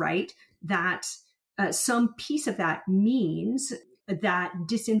also right that some piece of that means that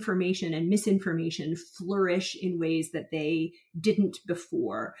disinformation and misinformation flourish in ways that they didn't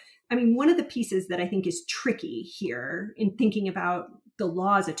before. I mean, one of the pieces that I think is tricky here in thinking about the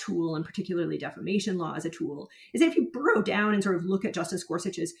law as a tool, and particularly defamation law as a tool, is that if you burrow down and sort of look at Justice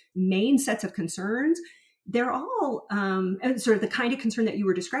Gorsuch's main sets of concerns, they're all sort of the kind of concern that you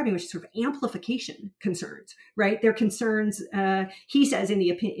were describing, which is sort of amplification concerns, right? They're concerns, he says in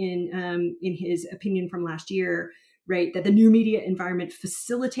his opinion from last year, right, that the new media environment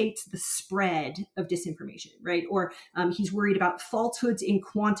facilitates the spread of disinformation, right? Or he's worried about falsehoods in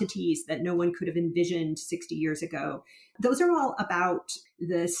quantities that no one could have envisioned 60 years ago. Those are all about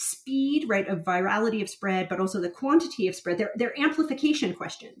the speed, right, of virality of spread, but also the quantity of spread. They're amplification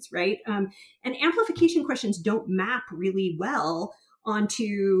questions, right? And amplification questions don't map really well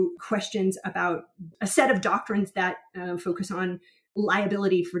onto questions about a set of doctrines that focus on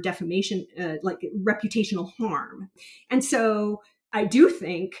liability for defamation, like reputational harm. And so I do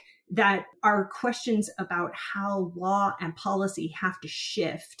think that our questions about how law and policy have to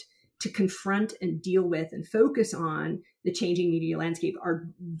shift to confront and deal with and focus on the changing media landscape are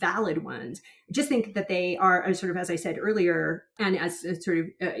valid ones. I just think that they are sort of, as I said earlier, and as sort of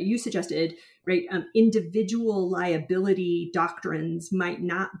you suggested, right, individual liability doctrines might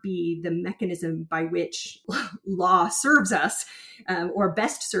not be the mechanism by which law serves us, or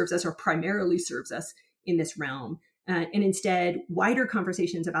best serves us, or primarily serves us in this realm. And instead, wider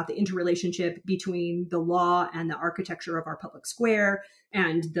conversations about the interrelationship between the law and the architecture of our public square,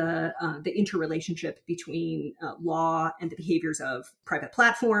 and the interrelationship between law and the behaviors of private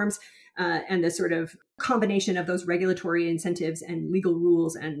platforms, and the sort of combination of those regulatory incentives and legal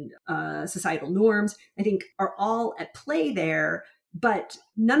rules and societal norms, I think are all at play there. But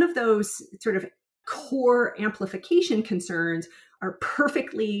none of those sort of core amplification concerns are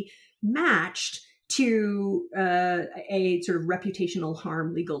perfectly matched to a sort of reputational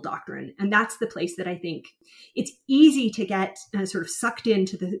harm legal doctrine. And that's the place that I think it's easy to get sort of sucked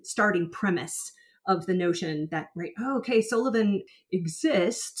into the starting premise of the notion that, right, oh, okay, Sullivan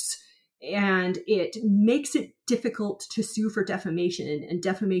exists and it makes it difficult to sue for defamation, and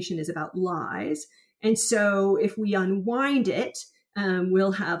defamation is about lies. And so if we unwind it,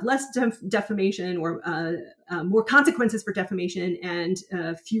 we'll have less defamation, or more consequences for defamation, and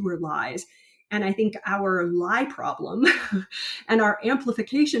fewer lies. And I think our lie problem and our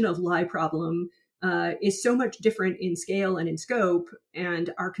amplification of lie problem is so much different in scale and in scope.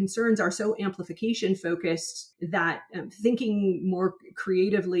 And our concerns are so amplification focused that thinking more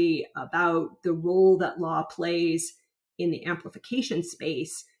creatively about the role that law plays in the amplification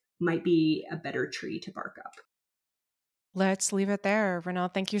space might be a better tree to bark up. Let's leave it there.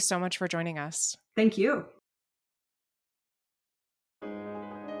 Ronelle, thank you so much for joining us. Thank you.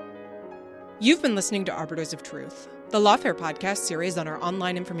 You've been listening to Arbiters of Truth, the Lawfare podcast series on our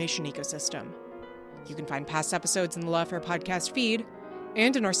online information ecosystem. You can find past episodes in the Lawfare podcast feed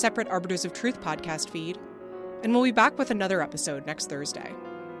and in our separate Arbiters of Truth podcast feed, and we'll be back with another episode next Thursday.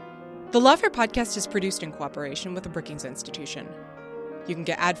 The Lawfare podcast is produced in cooperation with the Brookings Institution. You can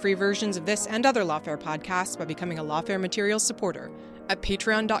get ad-free versions of this and other Lawfare podcasts by becoming a Lawfare Materials supporter at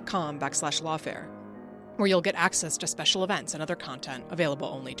patreon.com/lawfare, where you'll get access to special events and other content available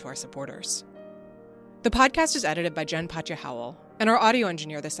only to our supporters. The podcast is edited by Jen Patja-Howell, and our audio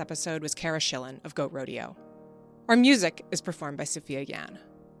engineer this episode was Kara Schillen of Goat Rodeo. Our music is performed by Sophia Yan.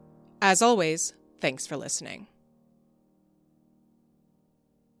 As always, thanks for listening.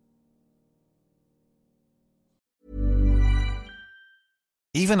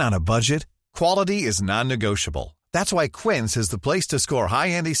 Even on a budget, quality is non-negotiable. That's why Quince is the place to score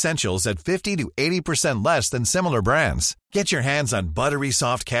high-end essentials at 50 to 80% less than similar brands. Get your hands on buttery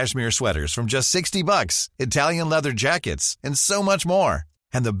soft cashmere sweaters from just $60, Italian leather jackets, and so much more.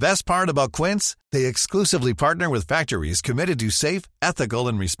 And the best part about Quince, they exclusively partner with factories committed to safe, ethical,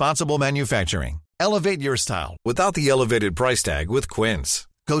 and responsible manufacturing. Elevate your style without the elevated price tag with Quince.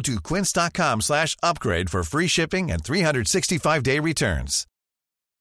 Go to quince.com/upgrade for free shipping and 365-day returns.